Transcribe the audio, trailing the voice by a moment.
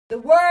The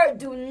word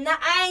do not,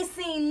 I ain't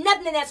seen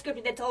nothing in that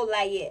scripture that told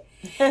lie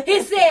yet.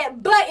 He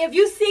said, but if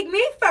you seek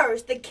me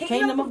first, the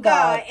kingdom of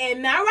God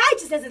and my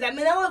righteousness, I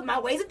mean,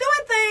 my ways of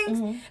doing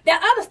things,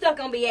 that other stuff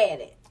going to be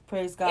added.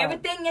 Praise God.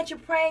 Everything that you're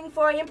praying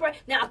for,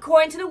 now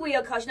according to the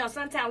will, because,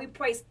 sometimes we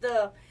pray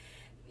stuff.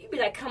 You be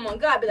like, come on,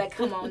 God be like,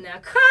 come on now.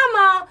 Come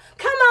on,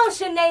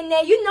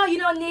 Shanae. You know you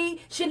don't need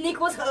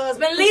Shaniqua's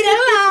husband. Leave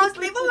it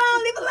alone.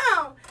 Leave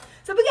alone.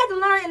 So we got to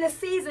learn in this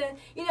season,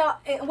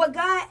 and what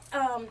God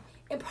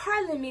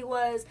imparted in me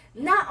was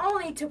not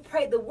only to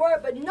pray the word,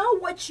 but know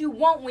what you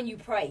want when you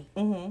pray.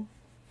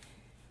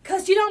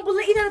 Because you don't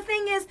believe, the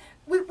thing is,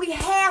 we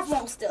have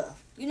want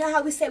stuff. You know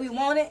how we say we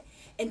want it?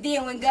 And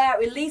then when God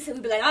releases it,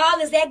 we be like, oh,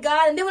 is that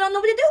God? And then we don't know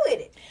what to do with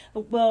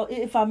it. Well,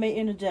 if I may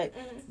interject,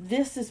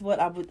 this is what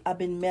I've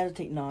been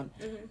meditating on.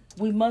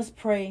 We must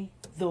pray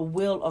the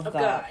will of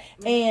God.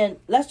 And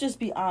let's just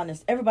be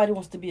honest. Everybody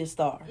wants to be a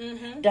star.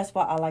 That's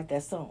why I like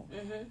that song.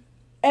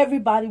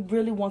 Everybody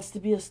really wants to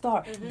be a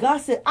star. God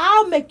said,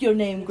 I'll make your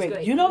name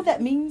great. You know what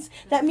that means?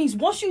 That means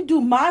once you do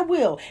my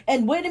will,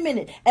 and wait a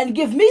minute, and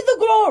give me the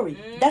glory.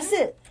 That's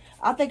it.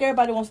 I think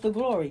everybody wants the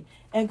glory.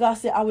 And God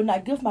said, I would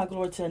not give my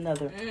glory to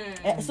another.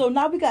 And so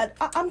now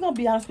I'm going to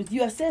be honest with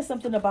you. I said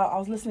something about, I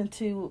was listening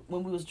to,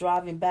 when we was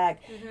driving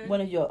back, one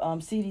of your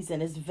CDs,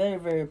 and it's very,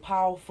 very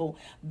powerful.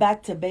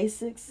 Back to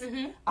Basics.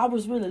 I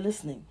was really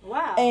listening.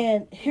 Wow.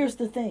 And here's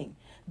the thing.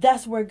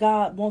 That's where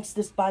God wants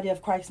this body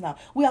of Christ now.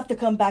 We have to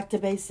come back to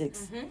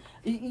basics.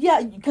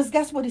 Yeah, because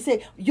guess what he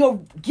said? Your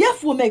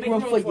gift will make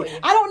room for you.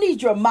 I don't need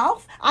your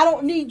mouth. I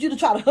don't need you to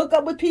try to hook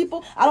up with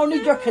people. I don't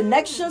need your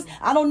connections.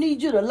 I don't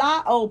need you to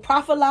lie. Oh,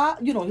 prophet lie.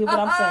 You don't hear what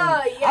I'm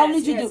saying. Yes, I don't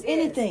need you to do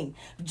anything.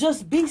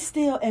 Just be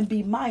still and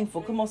be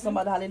mindful. Come on,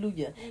 somebody.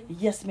 Hallelujah.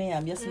 Yes,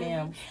 ma'am. Yes,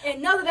 ma'am.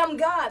 And know that I'm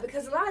God,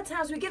 because a lot of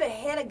times we get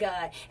ahead of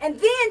God. And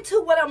then,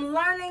 too, what I'm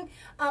learning,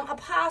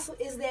 Apostle,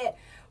 is that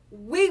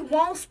we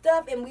want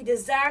stuff and we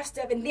desire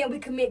stuff, and then we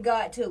commit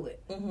God to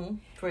it.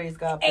 Praise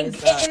God. And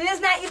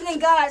it's not even in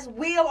God's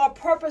will or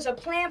purpose or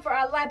plan for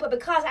our life, but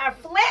because our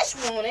flesh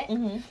want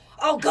it.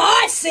 Oh,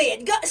 God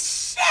said. God,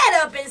 shut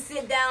up and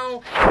sit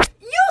down.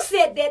 You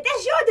said that.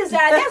 That's your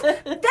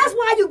desire. That's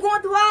why you're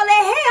going through all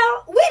that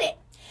hell with it.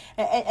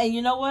 And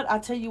you know what? I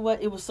tell you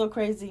what, it was so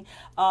crazy.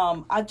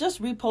 I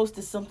just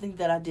reposted something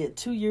that I did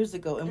 2 years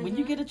ago. And when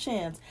you get a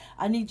chance,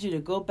 I need you to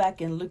go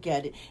back and look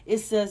at it. It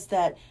says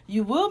that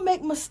you will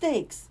make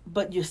mistakes,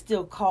 but you're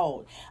still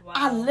called. Wow.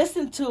 I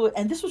listened to it,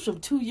 and this was from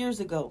 2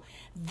 years ago.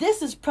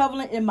 This is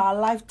prevalent in my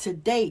life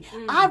today.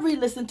 I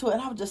re-listened to it,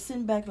 and I was just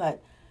sitting back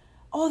like,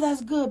 oh,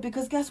 that's good,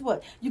 because guess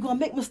what? You're going to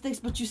make mistakes,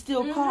 but you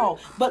still call.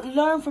 But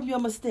learn from your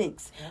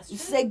mistakes. You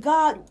say,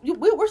 God,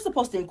 we're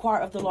supposed to inquire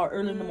of the Lord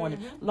early in the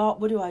morning. Lord,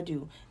 what do I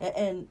do?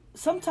 And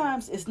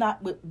sometimes it's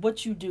not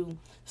what you do.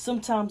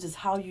 Sometimes it's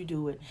how you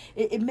do it.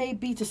 It may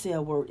be to say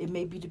a word. It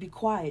may be to be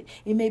quiet.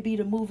 It may be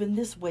to move in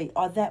this way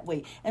or that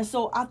way. And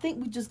so I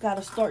think we just got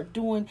to start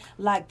doing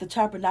like the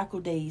tabernacle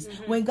days.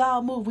 When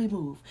God move, we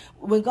move.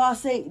 When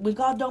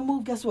God don't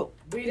move, guess what?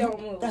 We don't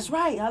move. That's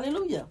right.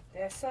 Hallelujah.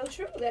 That's so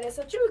true. That is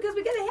so true, because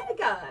we get ahead of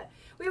God.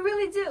 We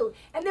really do.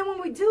 And then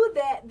when we do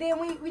that, then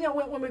we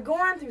when we're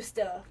going through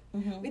stuff,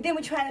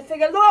 we're trying to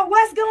figure, Lord,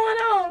 what's going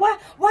on?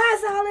 Why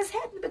is all this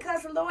happening?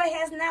 Because the Lord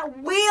has not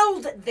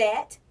willed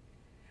that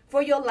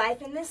for your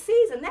life in this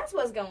season. That's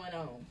what's going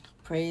on.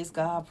 Praise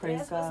God. Praise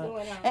That's God.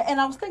 What's going on. And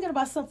I was thinking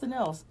about something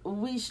else.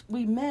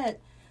 We met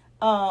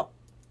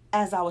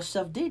as our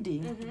Chef Didi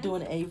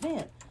doing an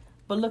event.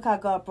 But look how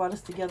God brought us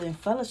together in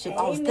fellowship.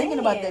 Amen. I was thinking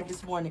about that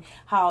this morning,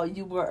 how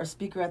you were a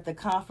speaker at the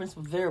conference,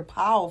 was very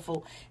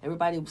powerful.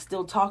 Everybody was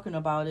still talking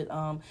about it.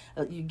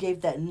 You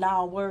gave that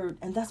now word,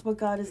 and that's what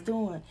God is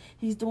doing.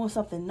 He's doing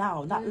something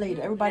now, not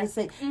later. Everybody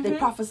say they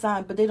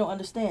prophesying, but they don't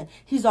understand.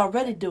 He's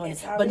already doing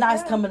it, but now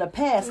it's coming to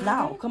pass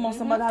now. Come on,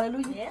 somebody,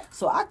 hallelujah. Yeah.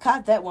 So I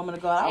caught that, woman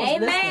of God. I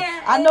was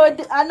listening.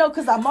 I know,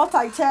 because I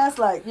multitask,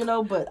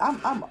 but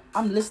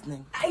I'm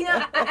listening.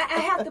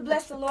 I have to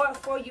bless the Lord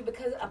for you,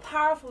 because a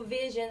powerful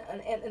vision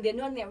and the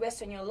anointing that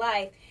rests on your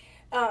life.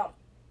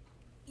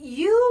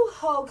 You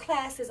hold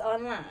classes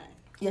online.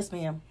 Yes,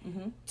 ma'am.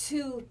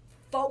 To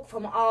folk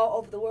from all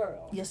over the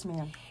world. Yes,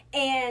 ma'am.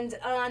 And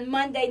on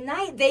Monday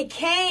night, they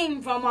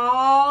came from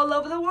all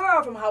over the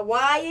world, from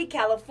Hawaii,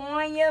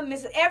 California,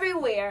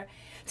 everywhere,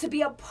 to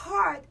be a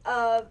part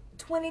of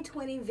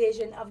 2020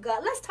 vision of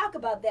God. Let's talk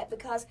about that,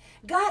 because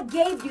God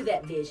gave you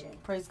that vision.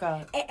 Praise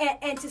God.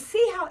 And to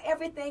see how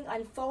everything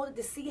unfolded,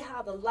 to see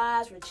how the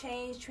lives were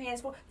changed,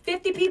 transformed.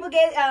 50 people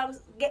get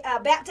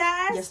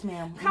baptized. Yes,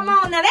 ma'am. Come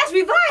on, now that's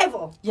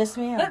revival. Yes,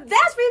 ma'am.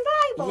 That's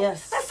revival.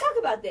 Yes. Let's talk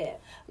about that.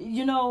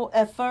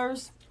 At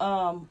first,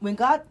 when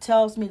God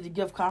tells me to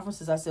give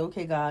conferences, I say,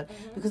 okay, God,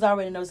 because I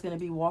already know it's going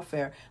to be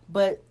warfare.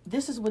 But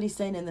this is what he's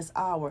saying in this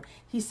hour.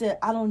 He said,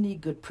 I don't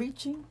need good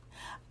preaching.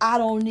 I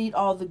don't need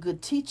all the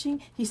good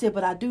teaching. He said,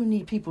 but I do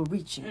need people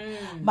reaching.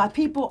 My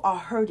people are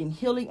hurting,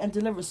 healing, and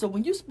delivering. So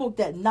when you spoke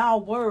that now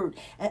word,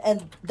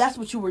 and that's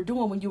what you were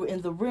doing when you were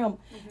in the realm,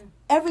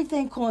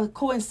 everything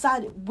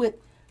coincided with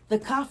the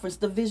conference,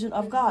 the vision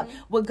of God.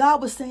 What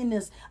God was saying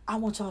is, I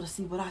want y'all to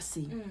see what I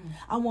see.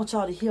 I want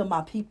y'all to heal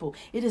my people.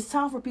 It is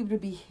time for people to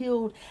be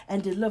healed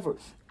and delivered.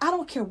 I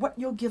don't care what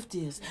your gift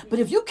is, but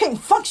if you can't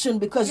function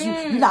because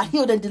you're not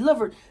healed and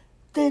delivered,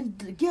 then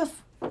the gift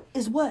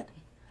is what?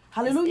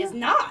 Hallelujah. It's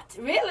not.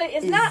 Really.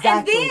 It's Exactly. not.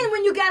 And then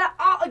when you got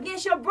an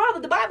against your brother,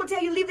 the Bible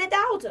tells you leave that at the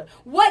altar.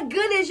 What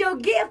good is your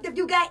gift if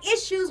you got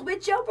issues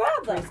with your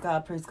brother? Praise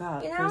God. Praise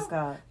God. You know? Praise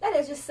God. That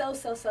is just so.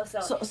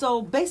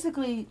 So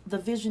basically, the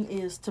vision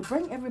is to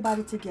bring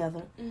everybody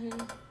together.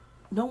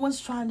 No one's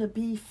trying to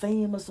be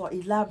famous or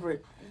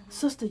elaborate.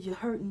 Sister, you're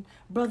hurting.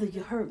 Brother,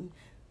 you're hurting.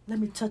 Let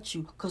me touch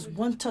you, because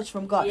one touch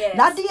from God. Yes.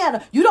 Not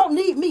Deanna. You don't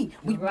need me.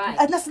 Right.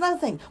 And that's another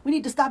thing. We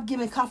need to stop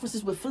giving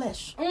conferences with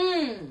flesh.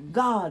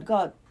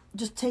 God,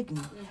 just take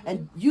me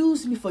and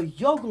use me for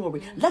your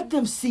glory. Let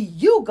them see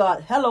you,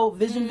 God. Hello,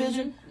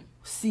 vision.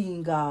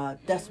 Seeing God.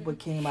 That's what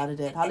came out of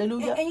that.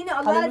 Hallelujah. And you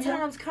know, a lot of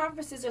times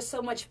conferences are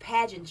so much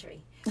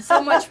pageantry,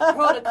 so much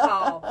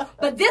protocol.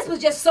 But this was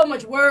just so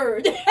much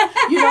word.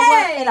 You know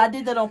what? And I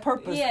did that on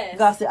purpose. Yes.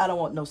 God said, I don't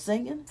want no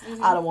singing.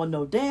 I don't want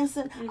no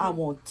dancing. I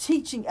want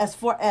teaching as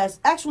far as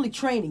actually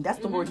training. That's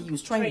the word he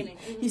used, training.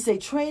 He said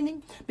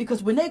training,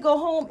 because when they go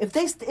home, if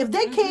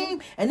they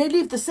came and they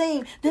leave the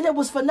same, then it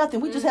was for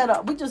nothing. We just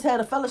had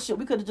a fellowship.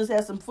 We could have just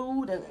had some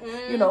food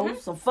and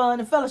some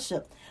fun and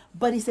fellowship.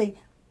 But he said,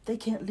 they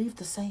can't leave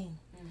the same,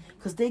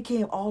 because they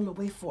came all the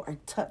way for a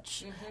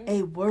touch,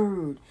 a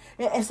word.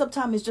 And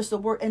sometimes it's just a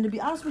word. And to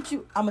be honest with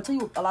you, I'm going to tell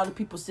you what a lot of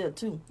people said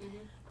too,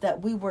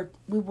 that we were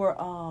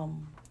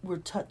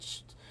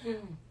touched,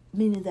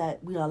 meaning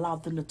that we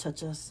allowed them to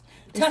touch us.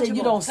 Instead,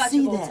 you don't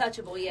see that.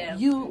 Touchable, yeah.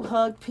 You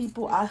hug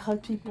people, I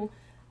hug people.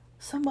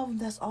 Some of them,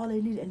 that's all they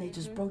needed, and they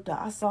just broke down.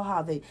 I saw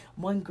how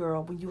one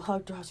girl, when you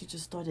hugged her, she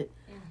just started,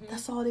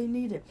 that's all they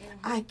needed.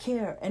 I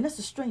care. And that's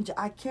a stranger,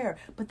 I care.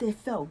 But they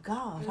felt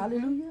God.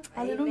 Hallelujah.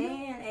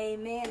 Hallelujah.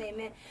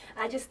 Amen.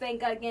 I just thank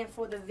God again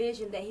for the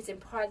vision that he's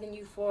imparting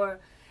you for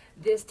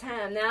this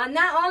time. Now,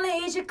 not only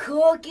is you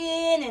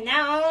cooking, and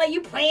not only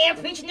you praying,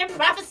 preaching, and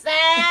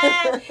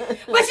prophesying, but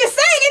you're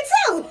singing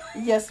too.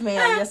 Yes,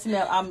 ma'am. Yes,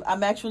 ma'am.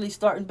 I'm actually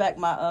starting back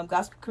my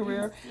gospel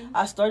career.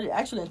 I started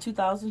actually in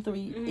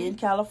 2003 in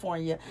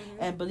California,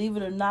 and believe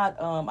it or not,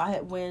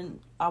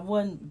 I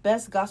won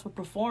Best Gospel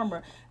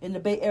Performer in the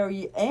Bay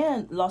Area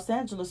and Los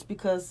Angeles,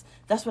 because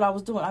that's what I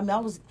was doing. I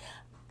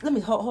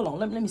mean, hold on.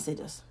 Let me say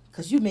this,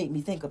 because you made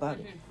me think about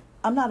it.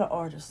 I'm not an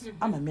artist.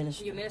 I'm a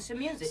minister. You minister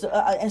music.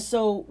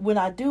 So when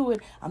I do it,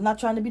 I'm not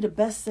trying to be the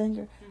best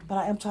singer, but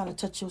I am trying to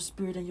touch your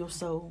spirit and your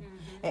soul.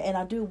 And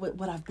I do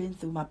what I've been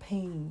through, my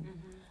pain,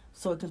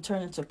 so it can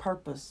turn into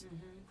purpose.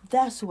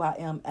 That's who I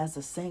am as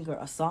a singer,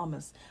 a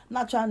psalmist. I'm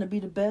not trying to be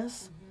the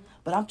best,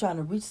 but I'm trying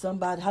to reach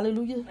somebody.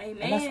 Hallelujah. Amen.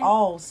 And that's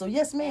all. So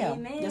yes, ma'am.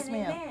 Amen. Yes,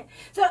 ma'am. Amen.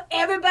 So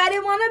everybody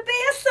want to be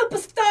a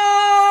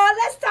superstar.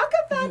 Let's talk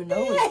about You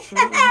know that. it's true.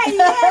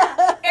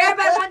 Yeah.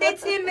 Everybody want their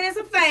 10 minutes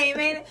of fame,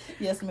 ain't it?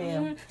 Yes,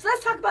 ma'am. So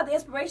let's talk about the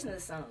inspiration of the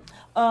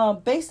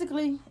song.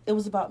 Basically, it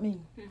was about me.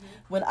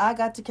 When I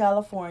got to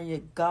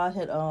California, God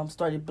had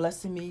started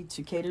blessing me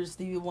to cater to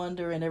Stevie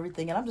Wonder and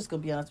everything. And I'm just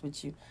going to be honest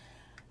with you.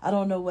 I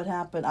don't know what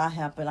happened.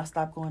 I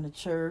stopped going to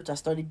church. I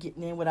started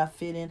getting in what I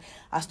fit in.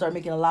 I started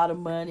making a lot of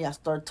money. I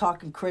started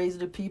talking crazy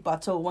to people. I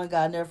told one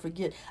guy, I never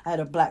forget, I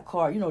had a black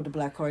card. You know what the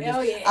black card is.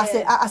 Oh, yeah. I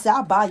said,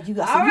 I'll buy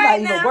you. I said, All you're right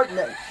not even now. working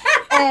that.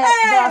 And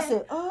then I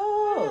said,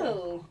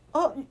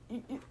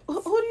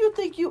 who do you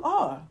think you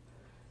are?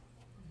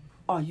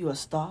 Are you a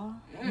star?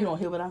 You don't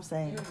hear what I'm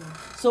saying.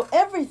 So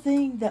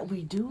everything that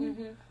we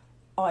do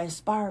are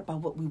inspired by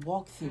what we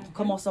walk through.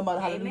 Come on,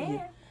 somebody, hallelujah.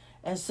 Amen.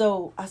 And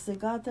so I said,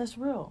 God, that's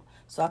real.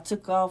 So I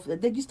took off.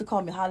 They used to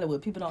call me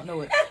Hollywood. People don't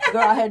know it.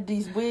 Girl, I had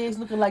these wigs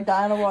looking like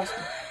Diana Ross.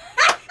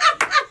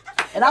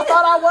 And I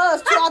thought I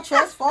was, too. I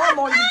transformed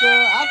on you,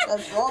 girl. I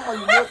transformed on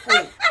you real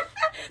quick.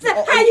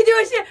 So, how you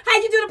doing, shit?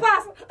 How you doing,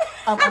 Apostle?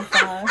 I'm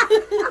fine.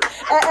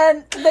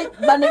 and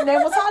my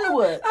nickname was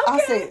Hollywood. Okay. I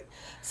said,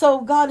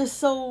 so God is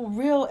so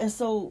real. And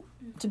so,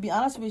 to be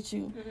honest with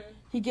you,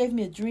 he gave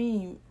me a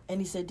dream. And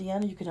he said,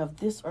 Deanna, you could have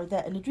this or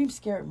that. And the dream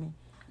scared me.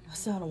 I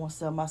said, I don't want to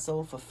sell my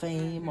soul for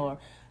fame or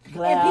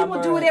glamour. And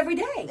people do it every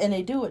day. And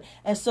they do it.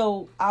 And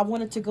so I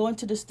wanted to go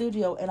into the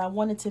studio, and I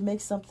wanted to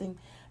make something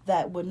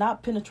that would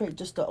not penetrate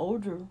just the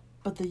older,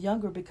 but the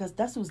younger, because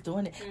that's who's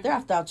doing it. They're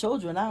after our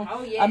children now.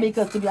 Oh, yes. I mean,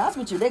 because to be honest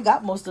with you, they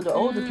got most of the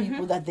older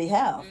people that they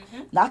have.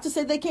 Not to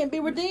say they can't be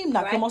redeemed.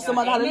 Now, come on,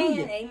 somebody,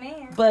 hallelujah.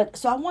 Amen. But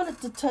so I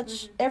wanted to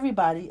touch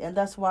everybody, and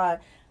that's why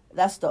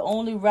that's the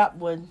only rap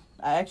one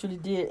I actually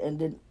did. And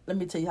then let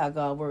me tell you how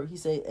God worked. He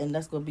said, and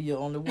that's going to be your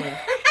only one.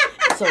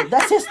 So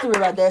that's history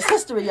right there. It's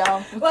history,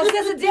 y'all. Well,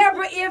 Sister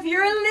Deborah, if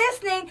you're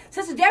listening,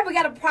 Sister Deborah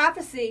got a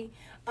prophecy.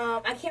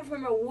 I can't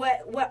remember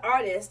what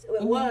artist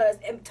it was,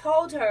 and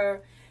told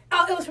her,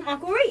 it was from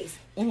Uncle Reese.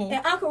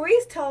 And Uncle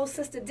Reese told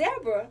Sister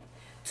Deborah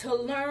to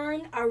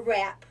learn a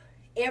rap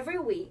every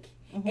week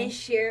and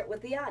share it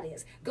with the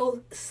audience.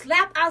 Go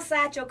slap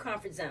outside your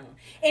comfort zone.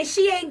 And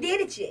she ain't did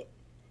it yet.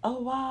 Oh,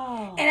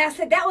 wow. And I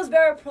said, that was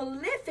very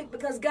prolific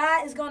because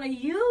God is going to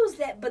use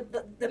that.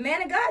 But the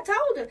man of God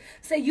told her,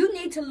 say, you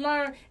need to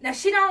learn. Now,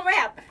 she don't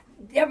rap.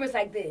 Deborah's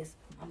like this.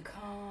 I'm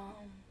calm.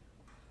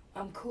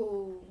 I'm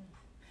cool.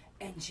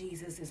 And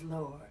Jesus is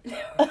Lord.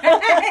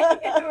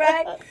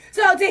 Right?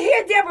 So to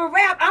hear Deborah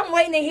rap, I'm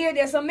waiting to hear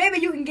this. So maybe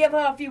you can give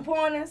her a few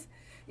pointers,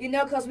 you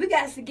know, because we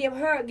got to get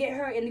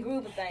her in the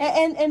groove of things.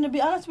 And to be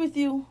honest with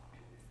you,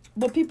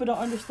 what people don't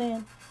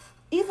understand,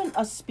 even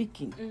us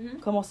speaking,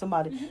 come on,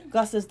 somebody.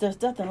 God says there's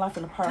death and life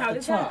in the power of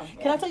the tongue.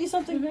 Can I tell you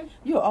something?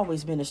 You're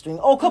always ministering.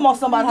 Oh, come on,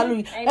 somebody.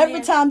 Hallelujah. Amen.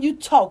 Every time you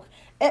talk.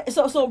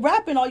 So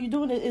rapping, all you're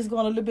doing is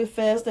going a little bit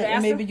faster,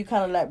 and maybe you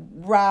kind of like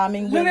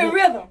rhyming with it,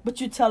 rhythm. but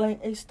you're telling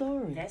a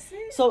story. That's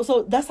it.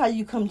 So that's how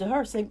you come to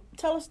her. Say,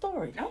 tell a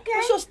story. Okay.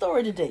 What's your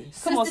story today?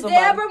 Come on, Sister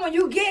somebody. Deborah, when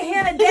you get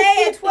here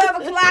today at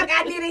 12 o'clock,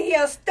 I need to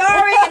hear a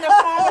story in the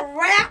form of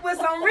rap with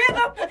some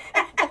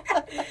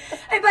rhythm.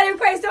 Everybody,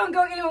 praise, don't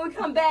go anywhere. We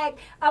come back.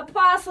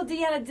 Apostle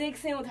Deanna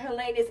Dixon with her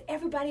latest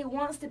Everybody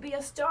Wants to Be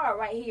a Star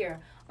right here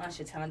on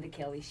Sctonda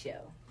Kelly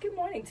Show. Good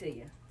morning to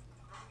you.